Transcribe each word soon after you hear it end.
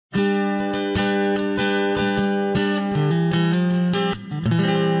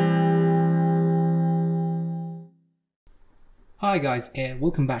Hi guys, and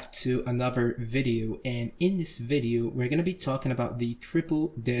welcome back to another video. And in this video we're going to be talking about the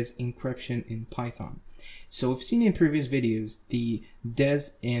triple DES encryption in Python. So we've seen in previous videos the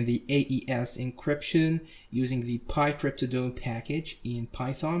DES and the AES encryption using the PyCryptodome package in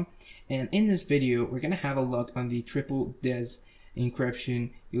Python, and in this video we're going to have a look on the triple DES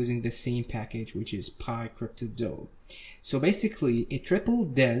encryption using the same package, which is PyCryptodome. So basically a triple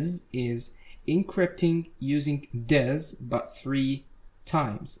DES is encrypting using DES but 3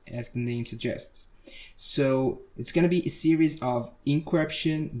 times, as the name suggests. So it's going to be a series of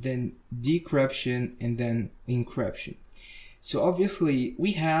encryption, then decryption, and then encryption. So obviously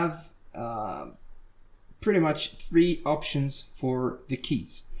we have pretty much 3 options for the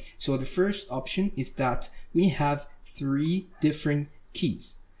keys. So the first option is that we have 3 different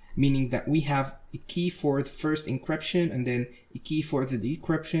keys, meaning that we have a key for the first encryption, and then a key for the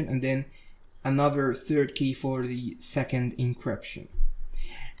decryption, and then another third key for the second encryption.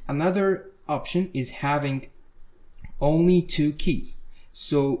 Another option is having only 2 keys.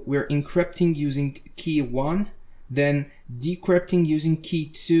 So we're encrypting using key 1, then decrypting using key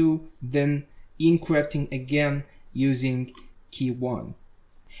 2, then encrypting again using key 1.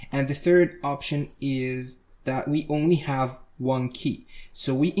 And the third option is that we only have 1 key.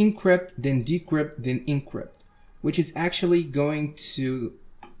 So we encrypt, then decrypt, then encrypt, which is actually going to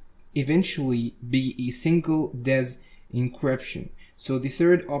eventually be a single DES encryption. So the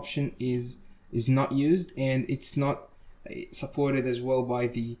third option is not used, and it's not supported as well by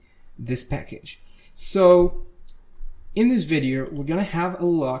this package. So in this video we're gonna have a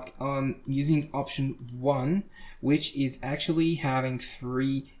look on using option 1, which is actually having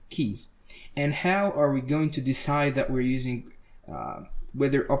 3 keys. And how are we going to decide that we're using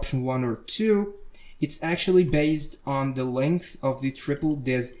whether option 1 or 2? It's actually based on the length of the triple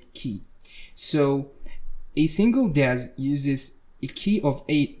DES key. So a single DES uses a key of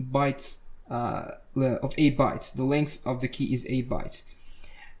 8 bytes. The length of the key is 8 bytes.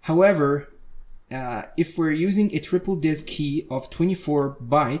 However, if we're using a triple DES key of 24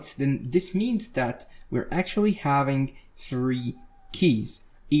 bytes, then this means that we're actually having 3 keys,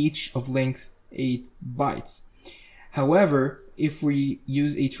 each of length 8 bytes. However, if we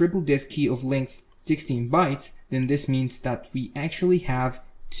use a triple DES key of length 16 bytes, then this means that we actually have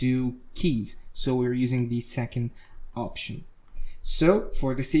 2 keys. So we're using the second option. So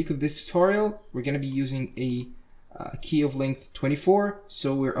for the sake of this tutorial, we're going to be using a key of length 24.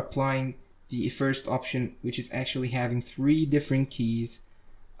 So we're applying the first option, which is actually having 3 different keys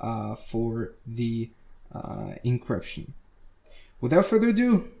for the encryption. Without further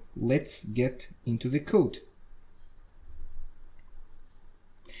ado, let's get into the code.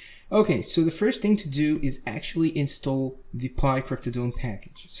 Okay, so the first thing to do is actually install the PyCryptodome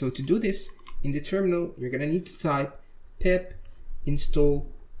package. So to do this, in the terminal, you're going to need to type pip install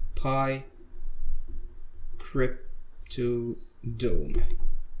PyCryptodome.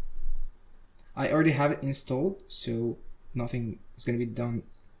 I already have it installed, so nothing is going to be done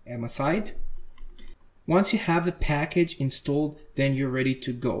at my side. Once you have the package installed, then you're ready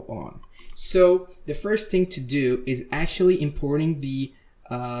to go on. So the first thing to do is actually importing the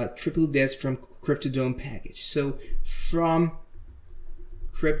triple DES from Cryptodome package. So from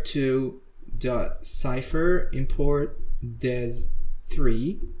crypto.cipher import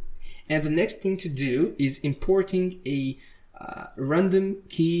des3, and the next thing to do is importing a random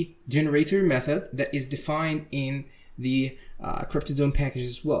key generator method that is defined in the Cryptodome package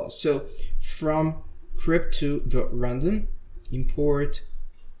as well. So from crypto.random import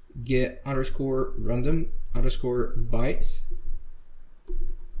get underscore random underscore bytes.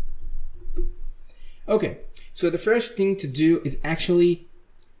 Okay, so the first thing to do is actually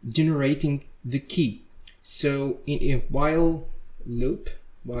generating the key. So in a while loop,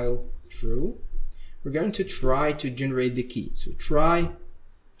 while true, we're going to try to generate the key. So try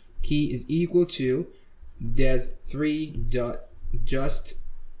key is equal to des3 dot just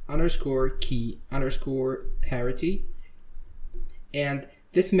underscore key underscore parity, and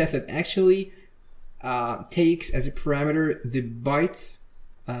this method actually takes as a parameter the bytes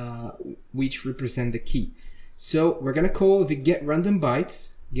which represent the key. So we're gonna call the get random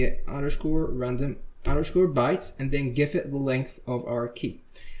bytes, get underscore random underscore bytes, and then give it the length of our key.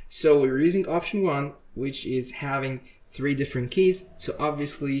 So we're using option 1, which is having 3 different keys. So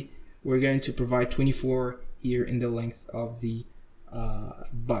obviously we're going to provide 24 here in the length of the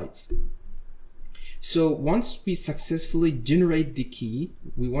bytes. So once we successfully generate the key,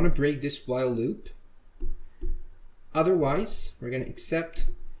 we want to break this while loop. Otherwise, we're going to accept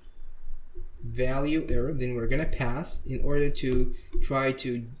value error, then we're going to pass in order to try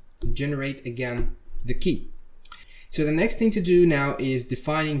to generate again the key. So the next thing to do now is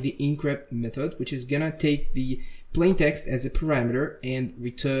defining the encrypt method, which is gonna take the plain text as a parameter and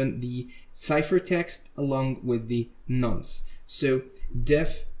return the ciphertext along with the nonce. So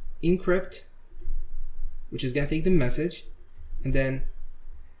def encrypt, which is gonna take the message, and then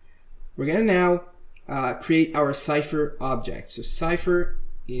we're gonna now create our cipher object. So cipher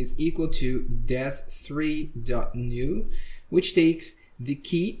is equal to des3.new, which takes the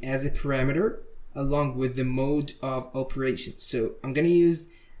key as a parameter along with the mode of operation. So I'm gonna use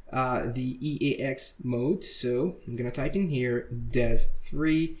the EAX mode. So I'm gonna type in here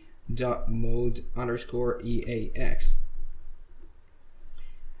des3.mode_EAX,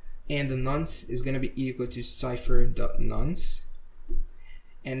 and the nonce is gonna be equal to cipher.nonce.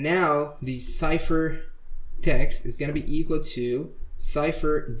 And now the cipher text is gonna be equal to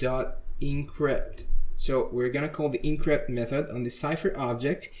cipher.encrypt. So we're gonna call the encrypt method on the cipher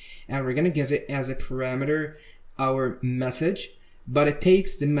object, and we're gonna give it as a parameter our message, but it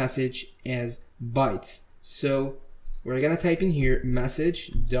takes the message as bytes. So we're gonna type in here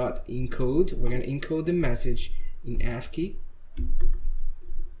message.encode. We're gonna encode the message in ASCII.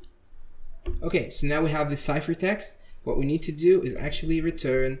 Okay, so now we have the ciphertext. What we need to do is actually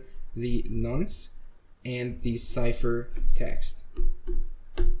return the nonce and the ciphertext.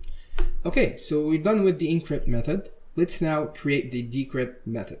 Okay, so we're done with the encrypt method. Let's now create the decrypt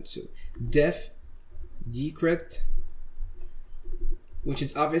method. So def decrypt, which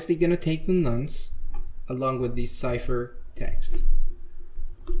is obviously going to take the nonce along with the ciphertext.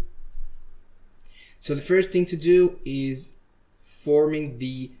 So the first thing to do is forming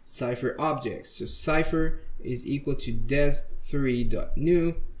the cipher object. So cipher is equal to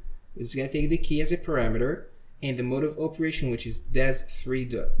des3.new. It's going to take the key as a parameter, and the mode of operation, which is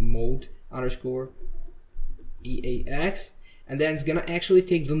des3.mode_EAX, and then it's gonna actually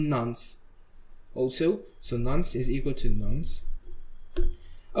take the nonce also. So nonce is equal to nonce.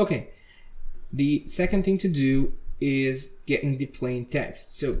 Okay, the second thing to do is getting the plain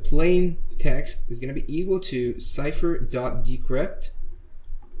text. So plain text is gonna be equal to cipher.decrypt,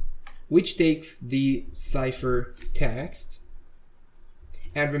 which takes the cipher text.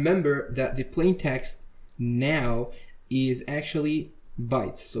 And remember that the plain text now is actually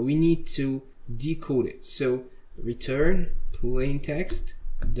bytes, so we need to decode it. So return plain text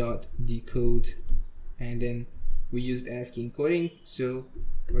dot decode, and then we used ASCII encoding, so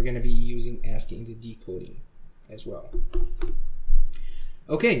we're going to be using ASCII in the decoding as well.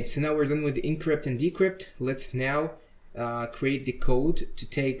 Okay, so now we're done with the encrypt and decrypt. Let's now create the code to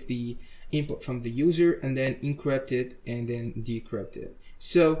take the input from the user and then encrypt it and then decrypt it.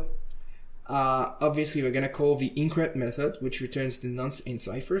 So obviously we're going to call the encrypt method, which returns the nonce and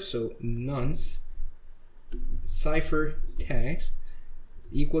cipher. So nonce cipher text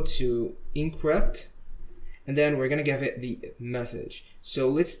equal to encrypt, and then we're going to give it the message. So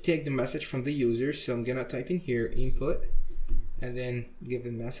let's take the message from the user. So I'm going to type in here input and then give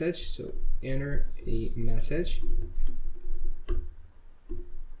a message. So enter a message,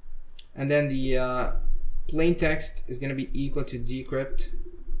 and then the plain text is going to be equal to decrypt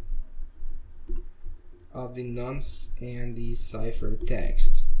of the nonce and the cipher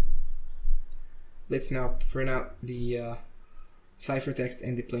text. Let's now print out the cipher text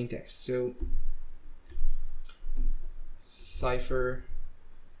and the plain text. So cipher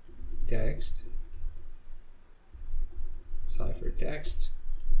text,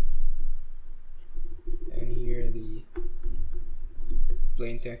 and here the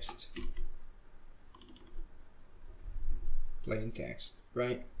plain text,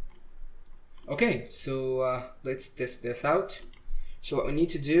 right? Okay, so let's test this out. So what we need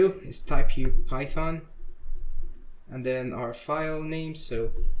to do is type here Python and then our file name,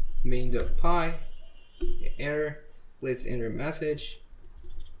 so main.py, enter. Let's enter a message.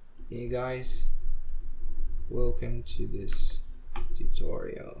 Hey guys, welcome to this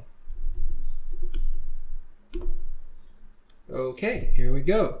tutorial. Okay, here we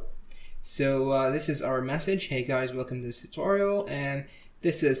go. So this is our message. Hey guys, welcome to this tutorial, and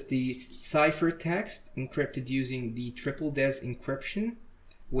this is the ciphertext encrypted using the triple des encryption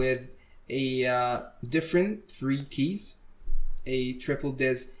with a different 3 keys, a triple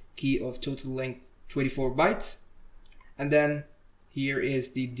des key of total length 24 bytes, and then here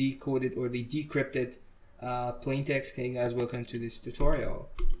is the decoded or the decrypted plain text. Hey guys, welcome to this tutorial.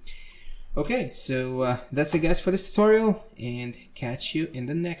 Okay, so that's it guys for this tutorial, and catch you in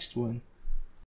the next one.